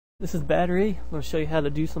This is Battery. I'm going to show you how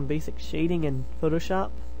to do some basic shading in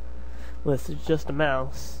Photoshop with just a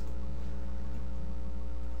mouse.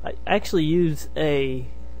 I actually use a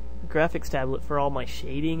graphics tablet for all my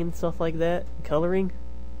shading and stuff like that, coloring.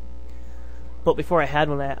 But before I had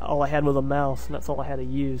one, all I had was a mouse, and that's all I had to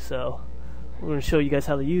use. So I'm going to show you guys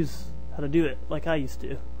how to do it like I used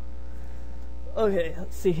to. Okay,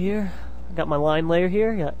 let's see here. I got my line layer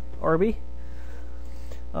here. Got Arby.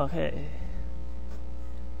 Okay.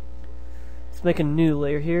 Let's make a new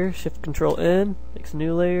layer here. Shift Control N. Makes a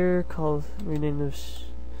new layer. Rename this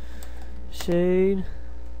shade.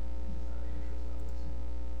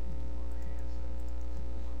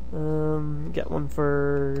 Get one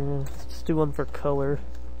for. Let's do one for color.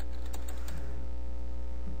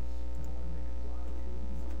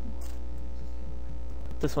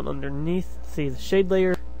 This one underneath. See the shade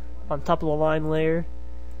layer on top of the line layer,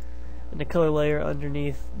 and the color layer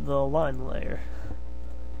underneath the line layer.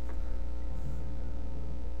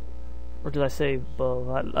 Or did I say both?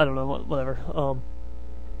 I don't know. Whatever.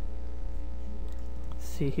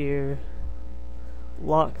 See here.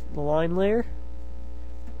 Lock the line layer.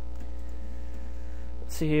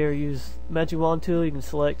 See here. Use Magic Wand tool. You can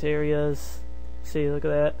select areas. See, look at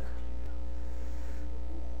that.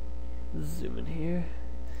 Zoom in here.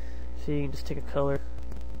 See, you can just take a color.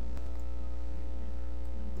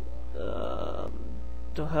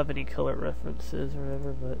 Don't have any color references or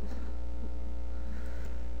whatever, but.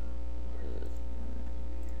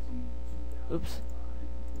 Oops.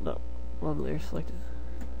 No. Wrong layer selected.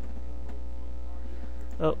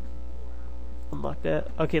 Oh. Unlock that.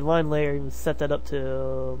 Okay, line layer, you can set that up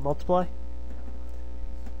to multiply.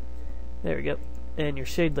 There we go. And your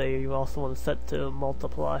shade layer, you also want to set to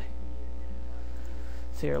multiply.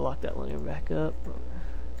 So here, lock that layer back up.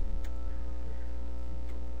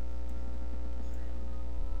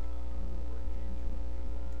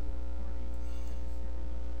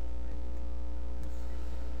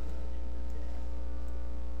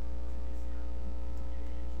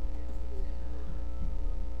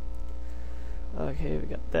 Okay, we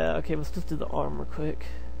got that. Okay, let's just do the arm real quick.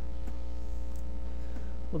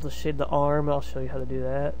 We'll just shade the arm. I'll show you how to do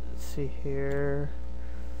that. Let's see here.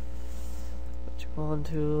 Magic Wand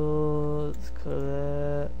tool. Let's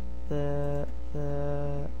color that.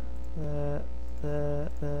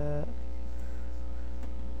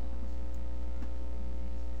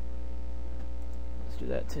 Let's do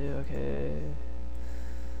that too. Okay.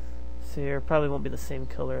 See here, probably won't be the same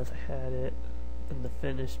color as I had it in the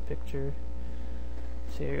finished picture.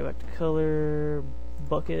 So here, go back to color,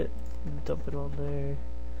 bucket, dump it on there.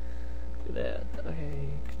 Do that. Okay,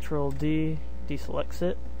 Control D, deselects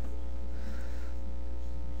it.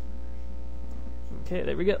 Okay,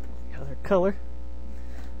 there we go. Got our color.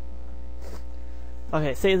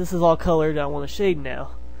 Okay, say this is all colored. I want to shade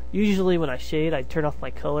now. Usually when I shade, I turn off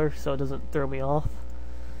my color so it doesn't throw me off.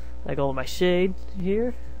 I go with my shade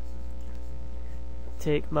here.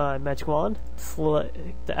 Take my Magic Wand, select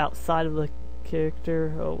the outside of the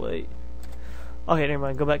character. Oh wait. Okay, never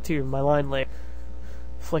mind. Go back to my line layer.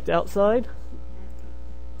 Select outside.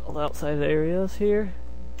 All the outside areas here.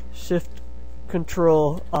 Shift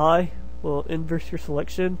Control I will inverse your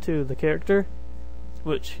selection to the character,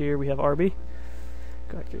 which here we have Arby.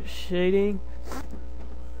 Go back to shading.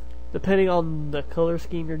 Depending on the color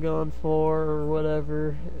scheme you're going for or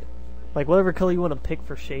whatever, like whatever color you want to pick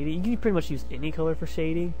for shading, you can pretty much use any color for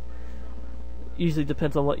shading. Usually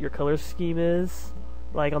depends on what your color scheme is.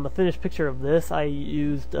 Like on the finished picture of this, I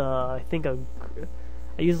used I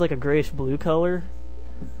used like a grayish blue color,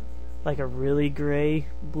 like a really gray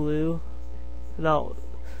blue. Now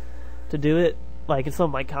to do it, like in some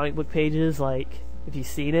of my comic book pages, like if you've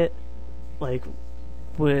seen it, like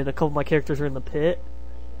when a couple of my characters are in the pit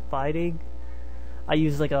fighting, I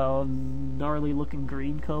use like a gnarly looking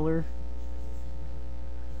green color.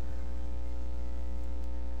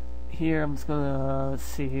 Here I'm just gonna let's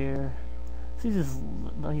see here. See this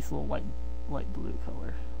nice little light blue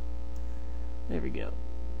color. There we go.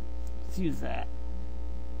 Let's use that.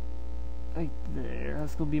 Right there.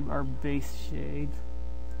 That's gonna be our base shade.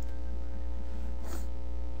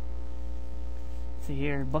 See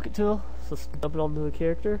here, bucket tool. So let's dump it onto a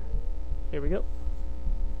character. There we go.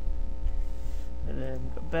 And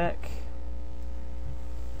then go back.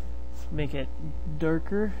 Let's make it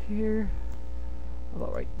darker here.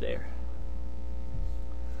 About right there.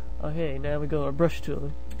 Okay, now we go to our brush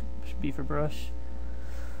tool. Should be for brush.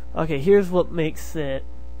 Okay, here's what makes it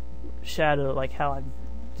shadow, like how I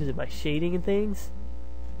did my shading and things.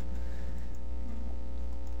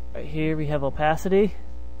 Right here we have opacity.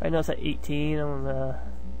 Right now it's at 18. I'll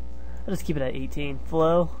just keep it at 18.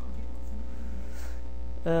 Flow.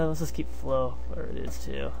 Let's just keep flow where it is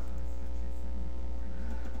too.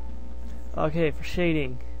 Okay, for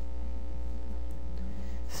shading,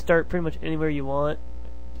 start pretty much anywhere you want.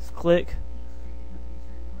 Just click,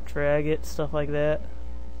 drag it, stuff like that.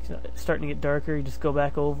 It's starting to get darker, you just go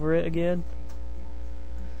back over it again.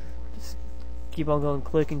 Just keep on going,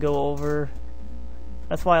 click and go over.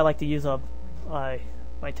 That's why I like to use my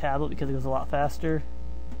tablet, because it goes a lot faster.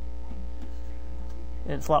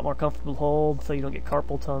 And it's a lot more comfortable to hold, so you don't get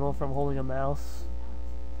carpal tunnel from holding a mouse.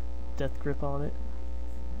 Death grip on it.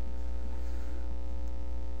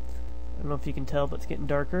 I don't know if you can tell, but it's getting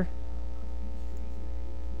darker.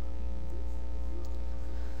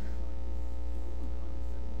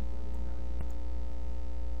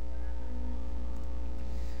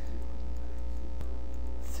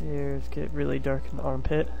 Here, let's get really dark in the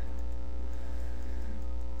armpit.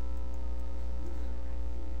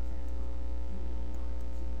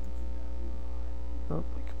 Oh,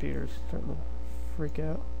 my computer's starting to freak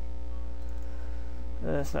out.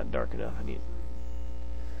 That's not dark enough. I need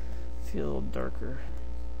to see a little darker.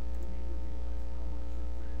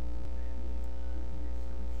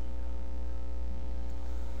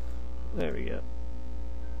 There we go.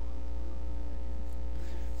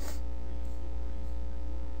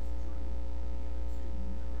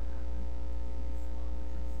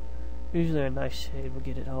 Usually a nice shade will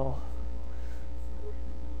get it all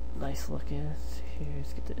nice looking. Let's see here,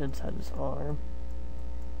 let's get the inside of his arm.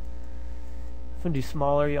 If you do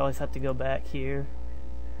smaller, you always have to go back here.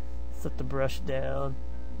 Set the brush down.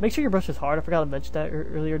 Make sure your brush is hard. I forgot to mention that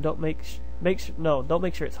earlier. Don't make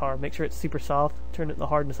sure it's hard. Make sure it's super soft. Turn the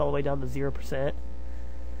hardness all the way down to 0%.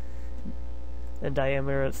 And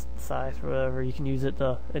diameter, it's size or whatever. You can use it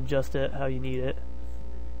to adjust it how you need it.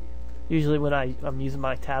 Usually when I'm using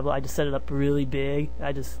my tablet, I just set it up really big.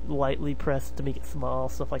 I just lightly press to make it small,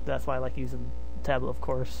 stuff like that. That's why I like using the tablet, of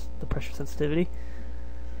course, the pressure sensitivity.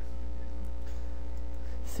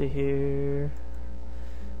 See here.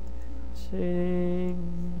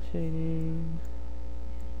 Shading.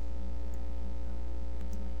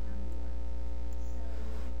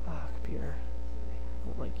 Ah, computer. I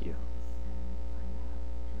don't like you.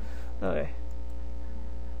 Okay.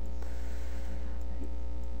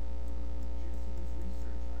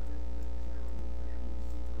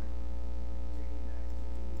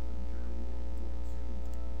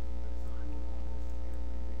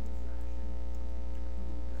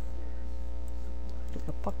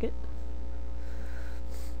 A pocket.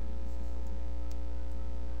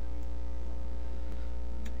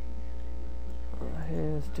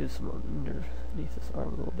 Let's do some underneath this arm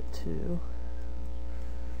a little bit too.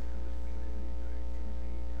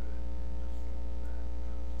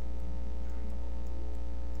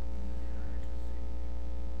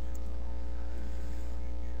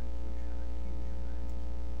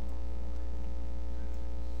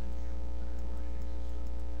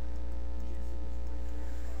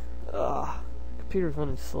 Computer's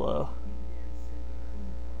running slow.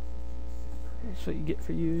 That's what you get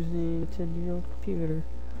for using a 10-year-old computer.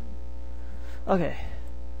 Okay.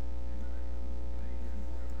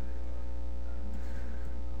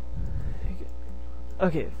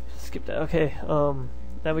 Okay, skip that. Okay,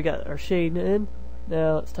 now we got our shade in.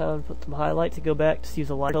 Now it's time to put some highlight to go back. Just use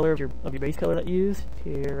a light color of your base color that you used.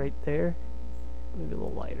 Here, right there. Maybe a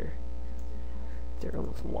little lighter. They're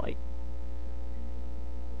almost white.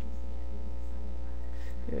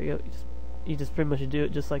 There you go. You just pretty much do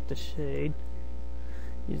it just like the shade.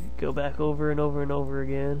 You just go back over and over and over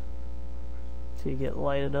again till you get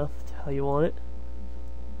light enough to how you want it.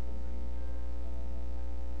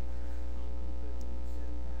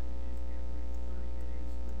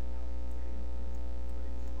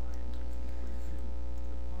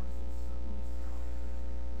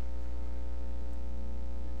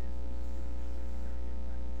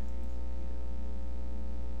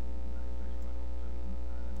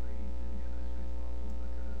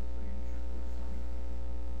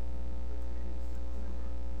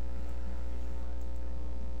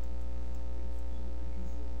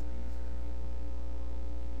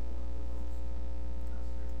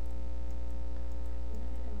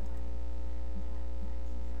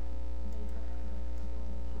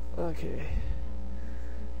 Okay,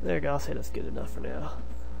 there you go. I'll say that's good enough for now.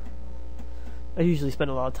 I usually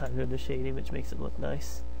spend a lot of time doing the shading, which makes it look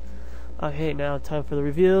nice. Okay, now time for the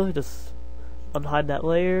reveal. Just unhide that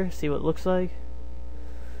layer, see what it looks like.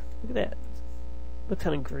 Look at that. Looks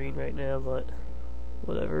kind of green right now, but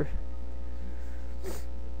whatever.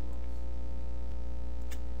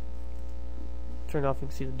 Turn off, you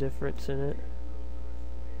can see the difference in it.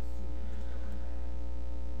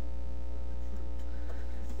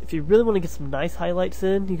 If if you really want to get some nice highlights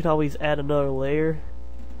in, you can always add another layer.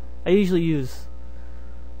 I usually use,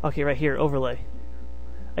 okay, right here, overlay.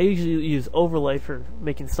 I usually use overlay for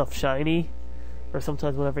making stuff shiny, or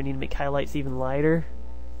sometimes whenever I need to make highlights even lighter.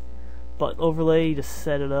 But overlay, you just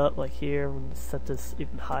set it up like here. I'm going to set this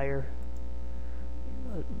even higher,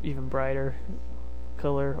 even brighter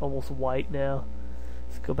color, almost white now.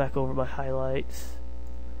 Let's go back over my highlights.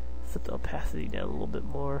 Set the opacity down a little bit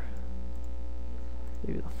more.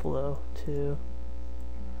 Maybe the flow too.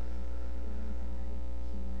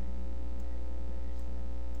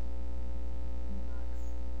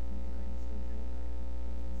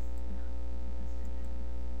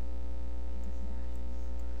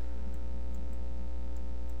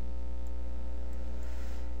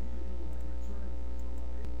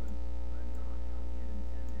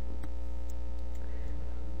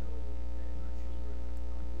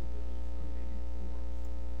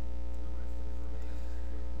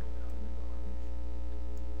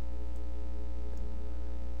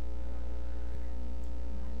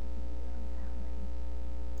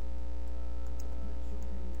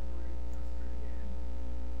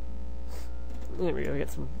 There we go, get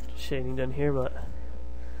some shading done here, but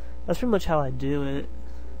that's pretty much how I do it.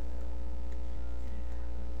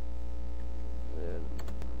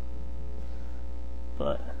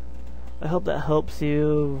 But I hope that helps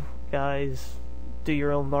you guys do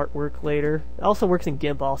your own artwork later. It also works in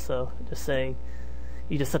GIMP also, just saying.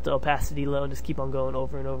 You just set the opacity low and just keep on going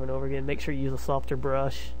over and over and over again. Make sure you use a softer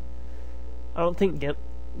brush. I don't think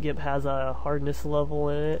GIMP has a hardness level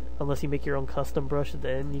in it, unless you make your own custom brush.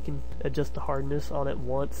 Then you can adjust the hardness on it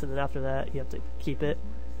once, and then after that you have to keep it.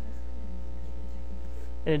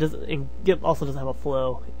 And it doesn't. And GIMP also doesn't have a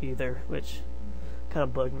flow either, which kind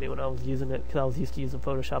of bugged me when I was using it, because I was used to using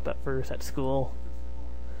Photoshop at first at school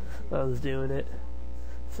when I was doing it.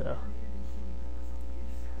 So,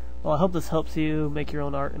 well, I hope this helps you make your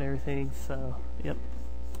own art and everything. So, yep.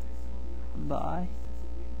 Bye.